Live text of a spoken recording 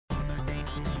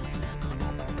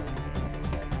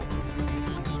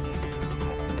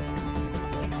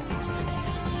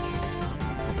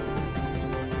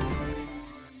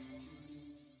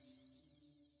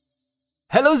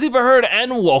Hello Zebra Herd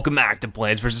and welcome back to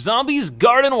Plants vs. Zombies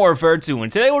Garden Warfare 2,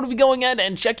 and today we're going to be going ahead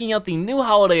and checking out the new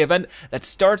holiday event that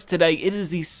starts today. It is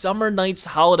the Summer Nights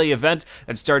holiday event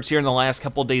that starts here in the last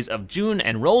couple days of June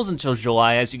and rolls until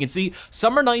July. As you can see,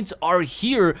 Summer Nights are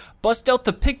here. Bust out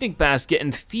the picnic basket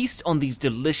and feast on these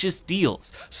delicious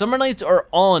deals. Summer Nights are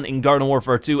on in Garden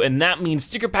Warfare 2, and that means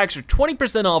sticker packs are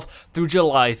 20% off through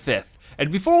July 5th. And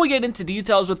before we get into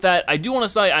details with that, I do want to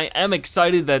say I am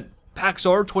excited that packs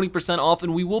are 20% off,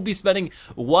 and we will be spending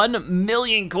 1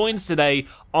 million coins today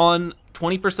on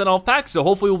 20% off packs, so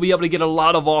hopefully we'll be able to get a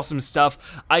lot of awesome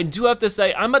stuff. I do have to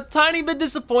say, I'm a tiny bit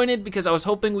disappointed because I was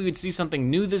hoping we would see something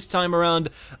new this time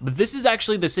around, but this is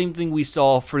actually the same thing we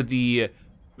saw for the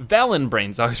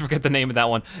Battlegrounds. I always forget the name of that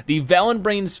one. The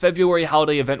Battlegrounds February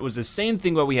holiday event was the same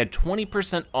thing where we had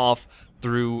 20% off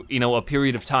through, a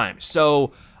period of time.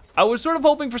 So I was sort of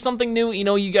hoping for something new.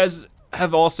 You guys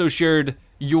have also shared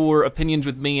your opinions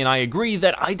with me, and I agree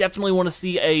that I definitely want to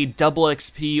see a double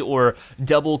XP or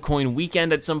double coin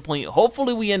weekend at some point.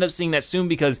 Hopefully we end up seeing that soon,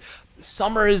 because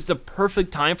summer is the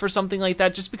perfect time for something like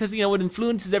that, just because, it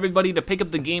influences everybody to pick up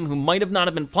the game who might have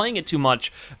not been playing it too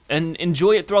much and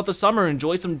enjoy it throughout the summer,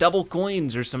 enjoy some double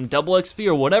coins or some double XP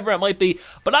or whatever it might be.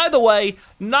 But either way,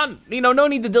 no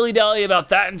need to dilly-dally about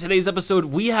that in today's episode.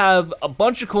 We have a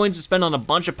bunch of coins to spend on a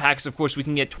bunch of packs. Of course, we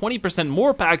can get 20%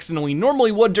 more packs than we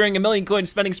normally would during a million coin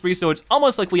spending spree, so it's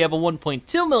almost like we have a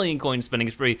 1.2 million coin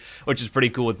spending spree, which is pretty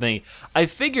cool with me. I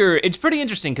figure it's pretty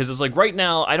interesting because it's like right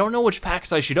now, I don't know which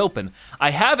packs I should open.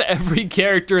 I have every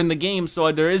character in the game,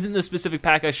 so there isn't a specific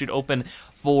pack I should open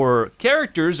for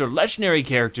characters or legendary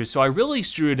characters, so I really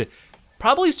should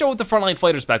probably start with the Frontline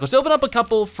Fighters pack. Let's open up a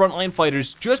couple Frontline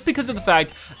Fighters just because of the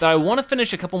fact that I want to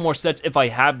finish a couple more sets if I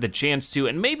have the chance to,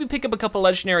 and maybe pick up a couple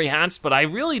legendary hats, but I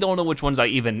really don't know which ones I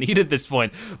even need at this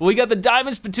point. We got the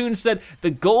Diamond Spittoon set,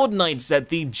 the Gold Knight set,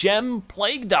 the Gem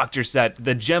Plague Doctor set,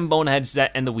 the Gem Bonehead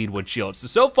set, and the Weedwood Shield.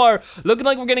 So far, looking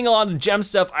like we're getting a lot of gem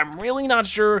stuff. I'm really not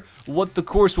sure what the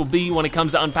course will be when it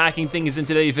comes to unpacking things in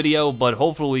today's video, but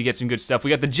hopefully we get some good stuff. We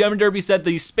got the Gem Derby set,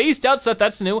 the Spaced Out set,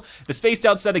 that's new, the Spaced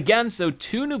Out set again, so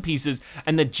 2 new pieces,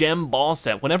 and the Gem Ball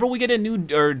set. Whenever we get a new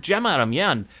gem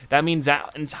item, that means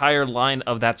that entire line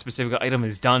of that specific item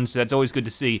is done, so that's always good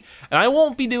to see. And I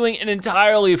won't be doing an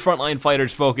entirely Frontline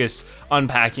Fighters focus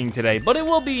unpacking today, but it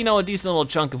will be, a decent little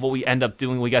chunk of what we end up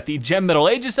doing. We got the Gem Middle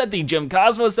Ages set, the Gem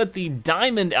Cosmo set, the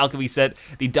Diamond Alchemy set,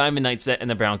 the Diamond Knight set, and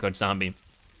the Brown Coat Zombie.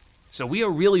 So we are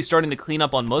really starting to clean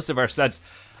up on most of our sets.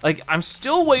 Like, I'm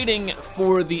still waiting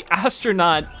for the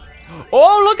Astronaut.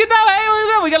 Oh, look at that, hey, look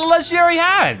at that, we got a legendary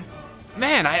hat.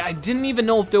 Man, I didn't even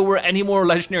know if there were any more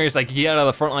legendaries I could get out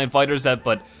of the Frontline Fighter set,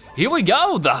 but here we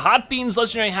go, the Hot Beans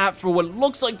legendary hat for what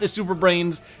looks like the Super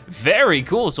Brains. Very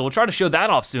cool, so we'll try to show that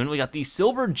off soon. We got the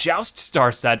Silver Joust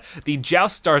Star set, the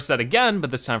Joust Star set again, but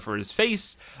this time for his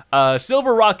face,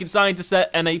 Silver Rocket Scientist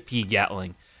set, and a P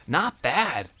Gatling. Not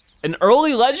bad. An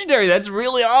early legendary, that's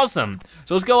really awesome.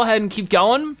 So let's go ahead and keep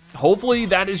going. Hopefully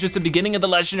that is just the beginning of the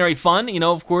legendary fun.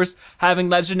 Of course,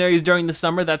 having legendaries during the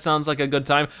summer, that sounds like a good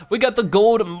time. We got the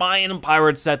Gold Mayan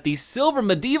Pirate set, the Silver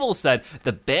Medieval set,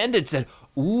 the Bandit set.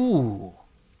 Ooh,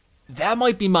 that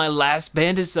might be my last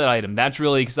Bandit set item. That's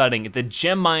really exciting. The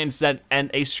Gem Mayan set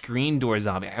and a Screen Door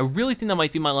Zombie. I really think that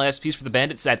might be my last piece for the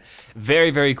Bandit set.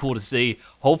 Very, very cool to see.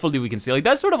 Hopefully we can see,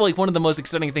 that's sort of like one of the most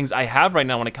exciting things I have right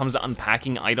now when it comes to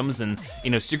unpacking items and,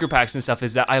 sticker packs and stuff,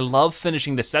 is that I love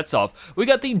finishing the sets off. We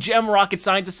got the Gem Rocket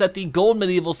Scientist set, the Gold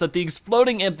Medieval set, the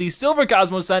Exploding Imp, the Silver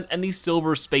Cosmo set, and the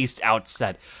Silver Spaced Out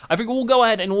set. I think we'll go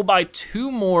ahead and we'll buy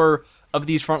 2 more of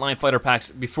these Frontline Fighter packs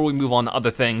before we move on to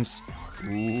other things.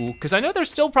 Ooh, because I know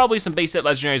there's still probably some base set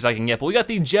legendaries I can get, but we got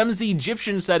the Gems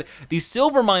Egyptian set, the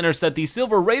Silver Miner set, the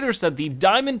Silver Raider set, the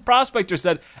Diamond Prospector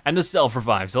set, and the Self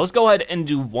Revive. So let's go ahead and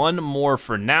do 1 more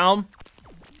for now.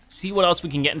 See what else we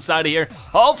can get inside of here.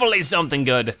 Hopefully something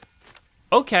good.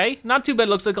 Okay, not too bad.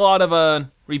 Looks like a lot of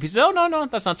repeats. No,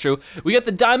 that's not true. We got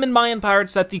the Diamond Mayan Pirate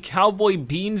set, the Cowboy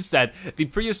Beans set, the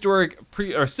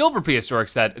Silver Prehistoric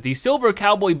set, the Silver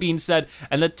Cowboy Beans set,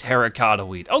 and the Terracotta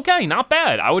Wheat. Okay, not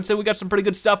bad. I would say we got some pretty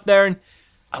good stuff there.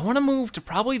 I want to move to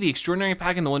probably the Extraordinary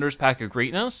pack and the Wondrous pack of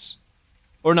Greatness.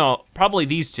 Or no, probably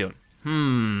these 2.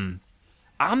 I'm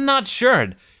not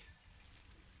sure.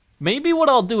 Maybe what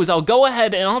I'll do is I'll go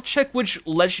ahead and I'll check which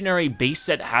legendary base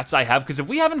set hats I have, because if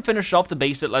we haven't finished off the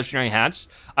base set legendary hats,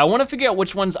 I want to figure out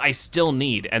which ones I still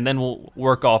need, and then we'll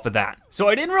work off of that. So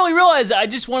I didn't really realize that. I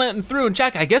just went through and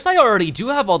checked. I guess I already do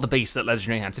have all the base set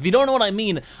legendary hats. If you don't know what I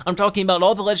mean, I'm talking about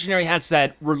all the legendary hats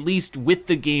that released with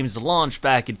the game's launch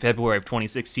back in February of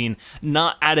 2016,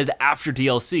 not added after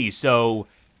DLC. So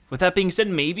With that being said,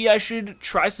 maybe I should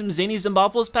try some Zany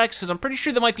Zombopolis packs, because I'm pretty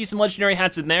sure there might be some legendary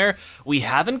hats in there we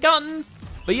haven't gotten.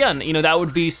 But yeah, you know, that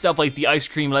would be stuff like the ice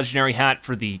cream legendary hat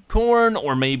for the corn,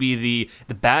 or maybe the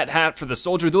bat hat for the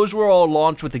soldier. Those were all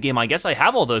launched with the game. I guess I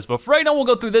have all those, but for right now, we'll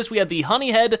go through this. We had the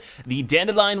honey head, the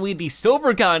dandelion weed, the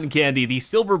silver cotton candy, the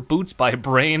silver boots by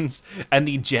Brains, and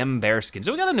the gem bearskin.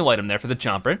 So we got a new item there for the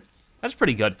chomper. That's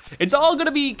pretty good. It's all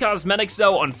gonna be cosmetics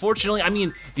though, unfortunately. I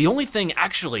mean, the only thing,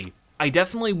 actually, I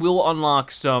definitely will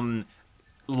unlock some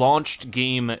launched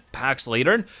game packs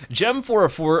later. Gem for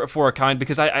a kind,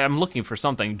 because I'm looking for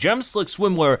something. Gem Slick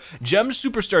Swimwear, Gem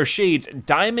Superstar Shades,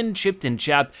 Diamond Chipped and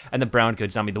Chapped, and the Brown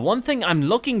Good Zombie. The one thing I'm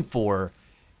looking for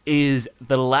is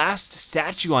the last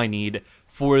statue I need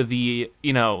for the,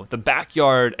 you know, the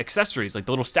backyard accessories, like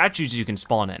the little statues you can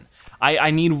spawn in.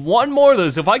 I need one more of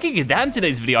those. If I could get that in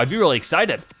today's video, I'd be really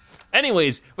excited.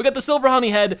 Anyways, we got the Silver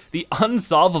Honey Head, the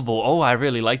Unsolvable, oh, I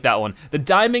really like that one. The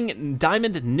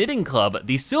Diamond Knitting Club,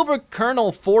 the Silver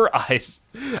Kernel 4 Eyes,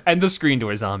 and the Screen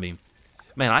Door Zombie.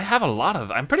 Man, I have a lot of,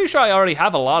 I'm pretty sure I already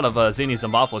have a lot of Zany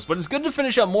Zombopolis, but it's good to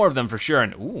finish up more of them for sure,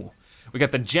 and ooh. We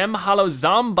got the Gem Hollow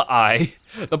Zomb Eye,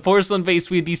 the Porcelain Face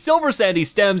Weed, the Silver Sandy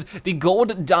Stems, the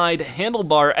Gold Dyed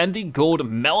Handlebar, and the Gold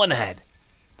Melon Head.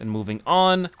 Then moving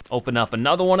on, open up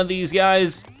another one of these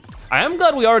guys. I am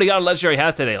glad we already got a legendary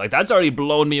hat today. Like, that's already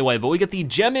blown me away. But we get the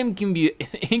Gem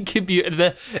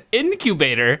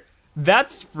Incubator.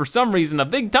 That's, for some reason, a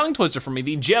big tongue twister for me.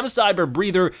 The Gem Cyber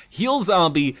Breather, Heal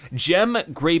Zombie, Gem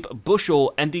Grape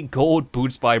Bushel, and the Gold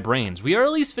Boots by Brains. We are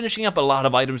at least finishing up a lot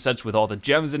of item sets with all the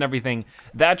gems and everything.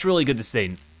 That's really good to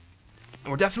see.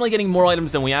 We're definitely getting more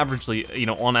items than we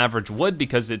on average would,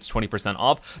 because it's 20%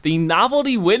 off. The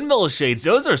Novelty Windmill Shades,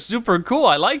 those are super cool,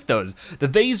 I like those. The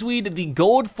Vase Weed, the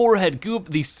Gold Forehead Goop,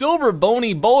 the Silver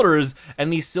Bony Boulders,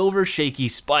 and the Silver Shaky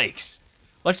Spikes.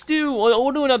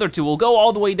 We'll do another two. We'll go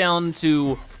all the way down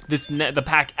to the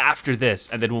pack after this,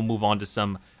 and then we'll move on to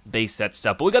some base set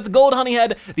stuff. But we got the Gold Honey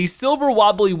Head, the Silver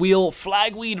Wobbly Wheel,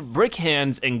 Flagweed Brick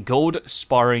Hands, and Gold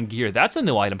Sparring Gear. That's a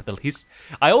new item at the least.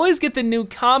 I always get the new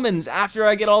commons after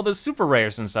I get all the super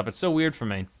rares and stuff. It's so weird for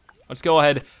me. Let's go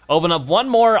ahead, open up one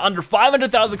more, under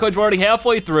 500,000 coins. We're already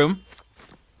halfway through.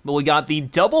 But we got the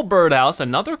Double Birdhouse,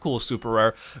 another cool super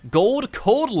rare, Gold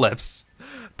Cold Lips,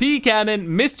 Pea Cannon,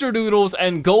 Mr. Doodles,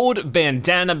 and Gold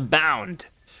Bandana Bound.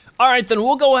 All right, then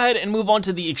we'll go ahead and move on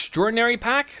to the Extraordinary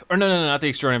Pack. Or no, not the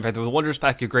Extraordinary Pack, the Wondrous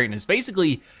Pack of Greatness.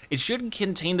 Basically, it should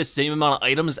contain the same amount of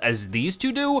items as these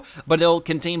two do, but it'll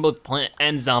contain both plant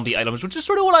and zombie items, which is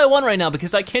sort of what I want right now,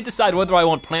 because I can't decide whether I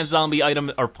want plant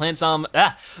items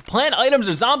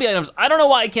or zombie items. I don't know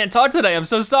why I can't talk today, I'm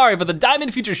so sorry, but the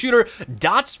Diamond Future Shooter,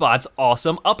 Dot Spots,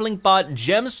 awesome, Uplink Bot,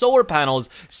 Gem Solar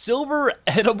Panels, Silver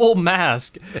Edible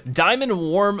Mask, Diamond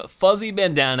Warm Fuzzy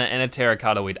Bandana, and a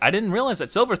Terracotta Weed. I didn't realize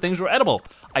that silver things were edible.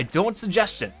 I don't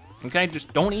suggest it, okay?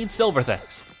 Just don't eat silver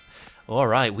things. All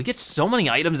right, we get so many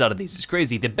items out of these, it's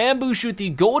crazy. The Bamboo Shoot, the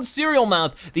Gold Cereal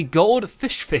Mouth, the Gold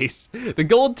Fish Face, the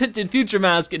Gold Tinted Future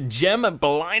Mask, Gem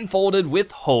Blindfolded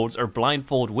with Holes, or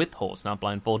Blindfold with Holes, not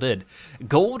blindfolded.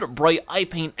 Gold Bright Eye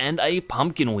Paint, and a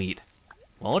Pumpkin Weed.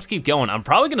 Well, let's keep going. I'm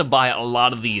probably gonna buy a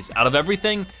lot of these. Out of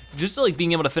everything, just like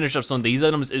being able to finish up some of these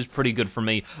items is pretty good for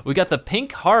me. We got the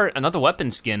Pink Heart, another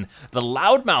weapon skin, the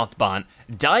Loudmouth Bond,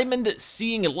 Diamond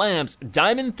Seeing Lamps,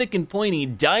 Diamond Thick and Pointy,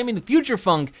 Diamond Future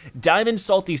Funk, Diamond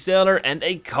Salty Sailor, and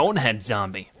a Conehead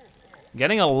Zombie.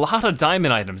 Getting a lot of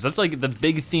diamond items. That's like the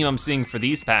big theme I'm seeing for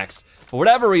these packs. For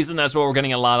whatever reason, that's what we're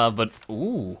getting a lot of, but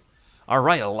ooh. All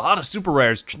right, a lot of super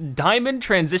rares. Diamond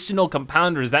Transitional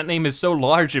Compounders. That name is so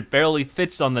large it barely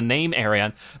fits on the name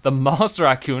area. The Moss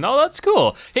Raccoon, oh, that's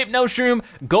cool. Hypno Shroom,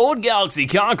 Gold Galaxy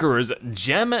Conquerors,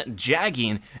 Gem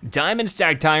Jagging, Diamond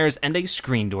Stack Tires, and a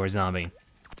Screen Door Zombie.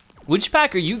 Which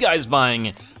pack are you guys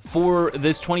buying for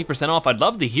this 20% off? I'd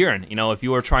love to hear it. You know, if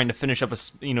you are trying to finish up a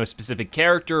specific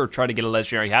character or try to get a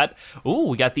legendary hat. Ooh,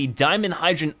 we got the Diamond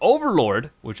Hydrant Overlord,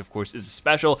 which of course is a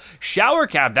special. Shower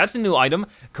Cap, that's a new item.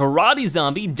 Karate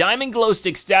Zombie, Diamond Glow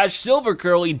Stick Stash, Silver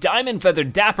Curly, Diamond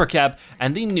Feathered Dapper Cap,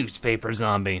 and the Newspaper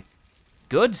Zombie.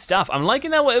 Good stuff. I'm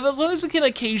liking that. As long as we can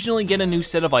occasionally get a new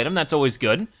set of item, that's always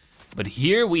good. But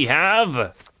here we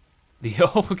have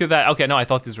oh, look at that. Okay, no, I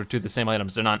thought these were two of the same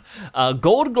items. They're not.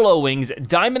 Gold Glow Wings,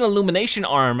 Diamond Illumination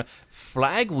Arm,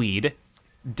 Flagweed,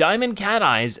 Diamond Cat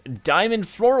Eyes, Diamond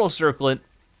Floral Circlet.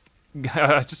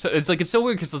 It's so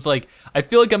weird because it's like, I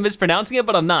feel like I'm mispronouncing it,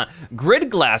 but I'm not. Grid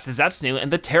Glasses, that's new,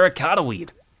 and the Terracotta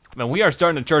Weed. Man, we are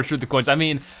starting to charge through the coins. I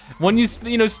mean, when you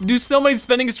do so many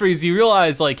spending sprees, you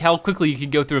realize like how quickly you can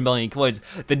go through a million coins.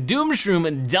 The Doom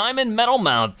Shroom, Diamond Metal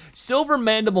Mouth, Silver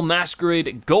Mandible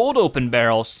Masquerade, Gold Open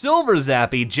Barrel, Silver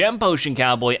Zappy, Gem Potion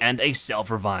Cowboy, and a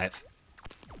Self-Revive.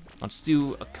 Let's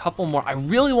do a couple more. I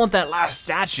really want that last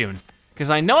statue,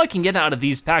 because I know I can get out of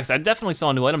these packs. I definitely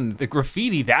saw a new item, the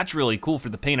graffiti, that's really cool for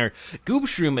the painter. Goob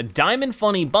Shroom, Diamond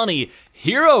Funny Bunny,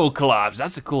 Hero Collabs,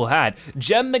 that's a cool hat.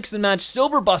 Gem Mix and Match,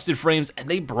 Silver Busted Frames,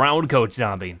 and a Brown Coat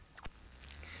Zombie.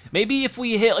 Maybe if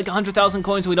we hit like 100,000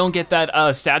 coins and we don't get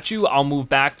that statue, I'll move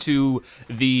back to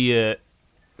the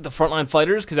Frontline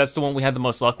Fighters, because that's the one we had the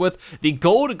most luck with. The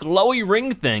Gold Glowy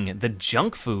Ring Thing, the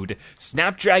Junk Food,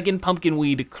 Snapdragon Pumpkin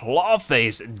Weed,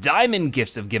 Clawface, Diamond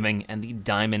Gifts of Giving, and the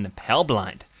Diamond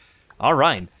Paleblind. All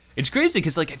right. It's crazy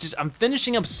because like I'm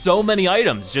finishing up so many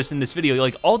items just in this video.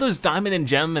 Like all those diamond and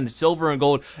gem and silver and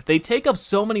gold, they take up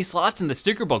so many slots in the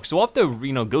sticker book. So we'll have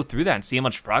to go through that and see how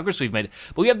much progress we've made.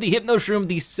 But we have the Hypno Shroom,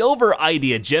 the Silver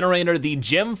Idea Generator, the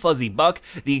Gem Fuzzy Buck,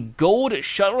 the Gold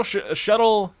Shuttle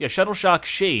Shock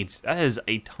Shades. That is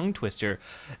a tongue twister.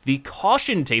 The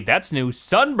Caution Tape, that's new.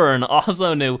 Sunburn,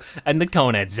 also new, and the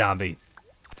Conehead Zombie.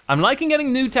 I'm liking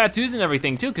getting new tattoos and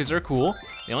everything too, because they're cool.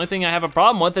 The only thing I have a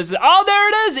problem with is, oh, there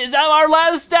it is! Is that our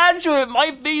last statue? It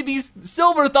might be the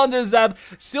Silver Thunder Zap,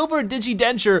 Silver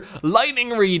Digidenture,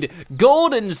 Lightning Reed,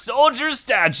 Golden Soldier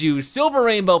Statue, Silver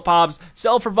Rainbow Pops,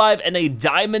 Self-Revive, and a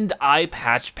Diamond Eye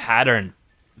Patch Pattern.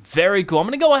 Very cool. I'm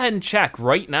gonna go ahead and check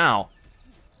right now.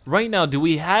 Right now, do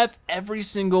we have every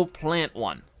single plant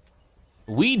one?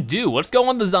 We do. Let's go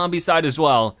on the zombie side as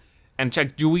well and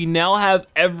check, do we now have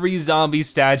every zombie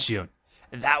statue?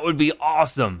 That would be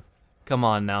awesome. Come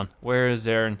on now, where is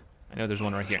Aaron? I know there's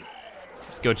one right here.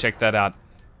 Let's go check that out.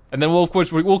 And then we'll, of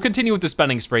course, we'll continue with the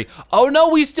spending spree. Oh no,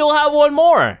 we still have one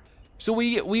more. So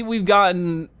we've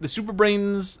gotten the Super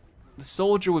Brains, the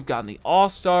Soldier, we've gotten the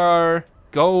All-Star,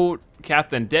 Goat,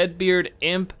 Captain Deadbeard,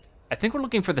 Imp. I think we're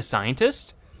looking for the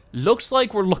Scientist. Looks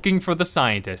like we're looking for the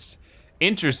Scientist.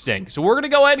 Interesting. So we're gonna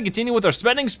go ahead and continue with our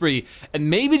spending spree, and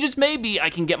maybe, just maybe, I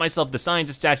can get myself the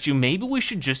Scientist statue. Maybe we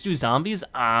should just do zombies?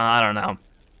 I don't know.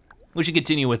 We should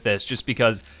continue with this just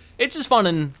because it's just fun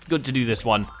and good to do this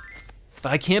one.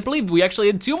 But I can't believe we actually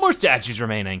had 2 more statues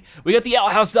remaining. We got the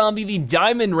Outhouse Zombie, the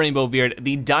Diamond Rainbow Beard,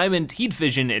 the Diamond Heat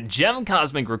Vision, Gem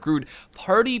Cosmic Recruit,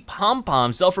 Party Pom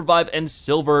Pom, Self-Revive, and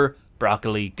Silver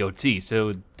Broccoli Goatee.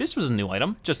 So this was a new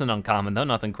item, just an uncommon though,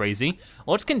 nothing crazy.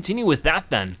 Well, let's continue with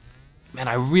that then. Man,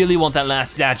 I really want that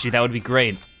last statue, that would be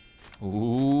great.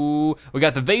 Ooh, we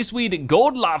got the Vase Weed,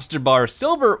 Gold Lobster Bar,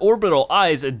 Silver Orbital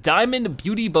Eyes, a Diamond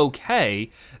Beauty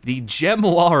Bouquet, the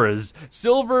Gemoiras,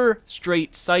 Silver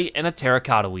Straight Sight, and a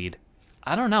Terracotta Weed.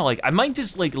 I don't know, like I might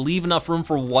just like leave enough room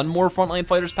for one more Frontline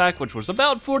Fighters pack, which was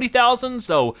about 40,000,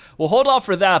 so we'll hold off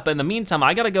for that, but in the meantime,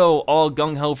 I gotta go all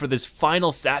gung-ho for this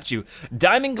final statue.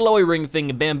 Diamond Glowy Ring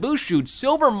Thing, Bamboo Shoot,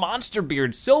 Silver Monster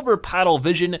Beard, Silver Paddle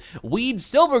Vision, Weed,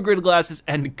 Silver Grid Glasses,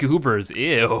 and Goobers,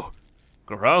 ew.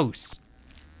 Gross.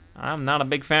 I'm not a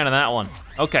big fan of that one.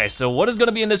 Okay, so what is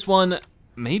gonna be in this one?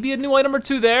 Maybe a new item or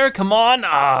 2 there, come on.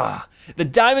 The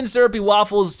Diamond Syrupy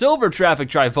Waffles, Silver Traffic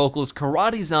Trifocals,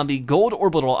 Karate Zombie, Gold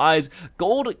Orbital Eyes,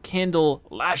 Gold Candle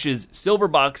Lashes, Silver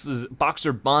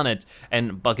Boxer Bonnet,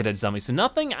 and Buckethead Zombie. So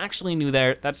nothing actually new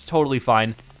there, that's totally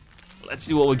fine. Let's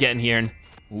see what we get in here.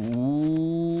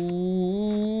 Ooh.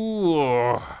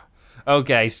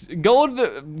 Okay,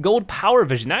 gold Power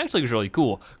Vision, that actually was really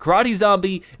cool. Karate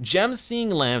Zombie, Gem Seeing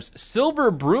Lamps,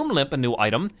 Silver Broom Limp, a new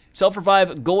item,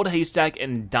 Self-Revive, Gold Haystack,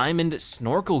 and Diamond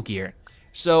Snorkel Gear.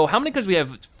 So how many coins we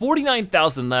have?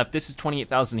 49,000 left, this is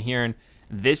 28,000 here, and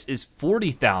this is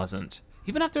 40,000.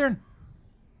 Even after,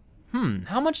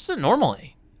 how much is it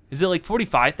normally? Is it like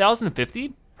 45,000,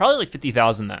 50? Probably like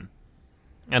 50,000 then.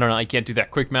 I don't know, I can't do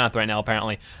that quick math right now,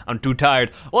 apparently. I'm too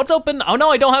tired. Let's open, oh no,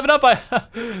 I don't have enough.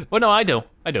 Well, no, I do.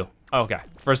 Oh, okay,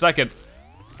 for a second,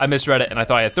 I misread it and I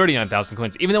thought I had 39,000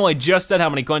 coins, even though I just said how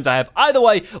many coins I have. Either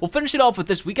way, we'll finish it off with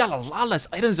this. We got a lot less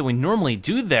items than we normally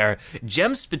do there.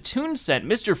 Gem Spittoon set,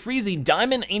 Mr. Freezy,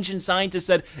 Diamond Ancient Scientist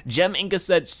set, Gem Inca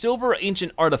set, Silver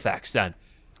Ancient Artifact set.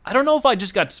 I don't know if I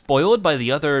just got spoiled by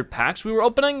the other packs we were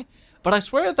opening, but I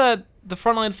swear that the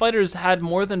Frontline Fighters had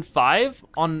more than 5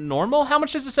 on normal. How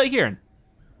much does it say here?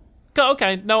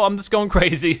 Okay, no, I'm just going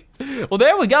crazy. Well,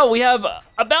 there we go. We have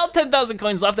about 10,000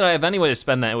 coins left, and I have any way to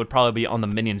spend that, it would probably be on the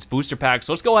Minions booster pack.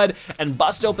 So let's go ahead and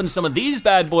bust open some of these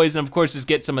bad boys, and of course, just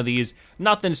get some of these.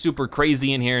 Nothing super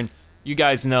crazy in here. You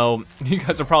guys know, you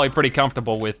guys are probably pretty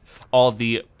comfortable with all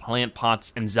the plant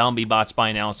pots and zombie bots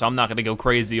by now, so I'm not gonna go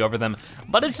crazy over them.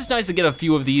 But it's just nice to get a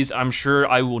few of these. I'm sure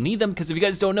I will need them, because if you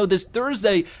guys don't know, this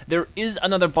Thursday, there is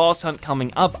another boss hunt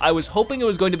coming up. I was hoping it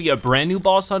was going to be a brand new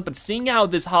boss hunt, but seeing how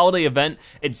this holiday event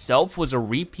itself was a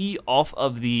repeat off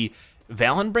of the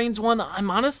Brains one,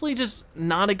 I'm honestly just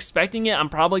not expecting it. I'm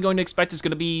probably going to expect it's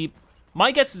gonna be,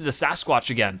 my guess is a Sasquatch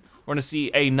again. We're gonna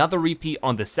see another repeat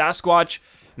on the Sasquatch,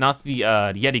 not the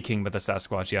Yeti King, but the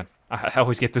Sasquatch, yeah. I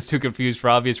always get those two confused for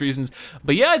obvious reasons.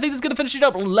 But yeah, I think that's gonna finish it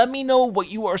up. Let me know what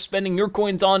you are spending your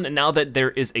coins on now that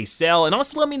there is a sale, and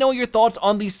also let me know your thoughts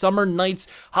on the Summer Nights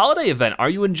holiday event. Are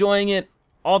you enjoying it?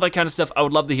 All that kind of stuff I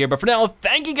would love to hear. But for now,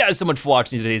 thank you guys so much for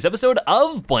watching today's episode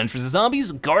of Plants vs.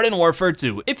 Zombies Garden Warfare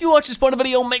 2. If you watch this part of the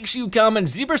video, make sure you comment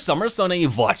Zebra Summer so I know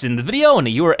you've watched in the video and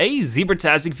you are a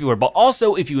Zebratastic viewer. But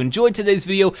also, if you enjoyed today's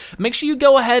video, make sure you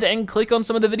go ahead and click on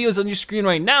some of the videos on your screen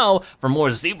right now for more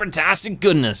Zebratastic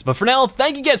goodness. But for now,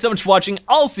 thank you guys so much for watching.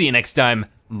 I'll see you next time.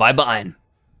 Bye-bye.